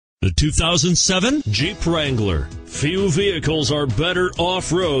The 2007 Jeep Wrangler. Few vehicles are better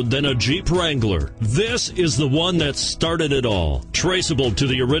off-road than a Jeep Wrangler. This is the one that started it all. Traceable to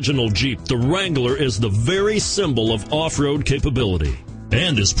the original Jeep, the Wrangler is the very symbol of off-road capability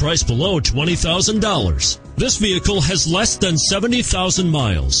and is priced below $20,000. This vehicle has less than 70,000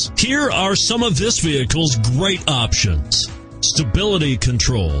 miles. Here are some of this vehicle's great options: stability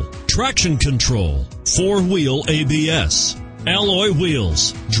control, traction control, four-wheel ABS, alloy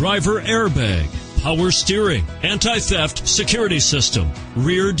wheels, driver airbag, power steering, anti-theft security system,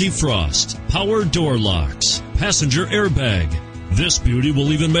 rear defrost, power door locks, passenger airbag. This beauty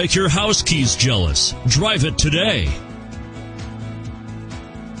will even make your house keys jealous. Drive it today.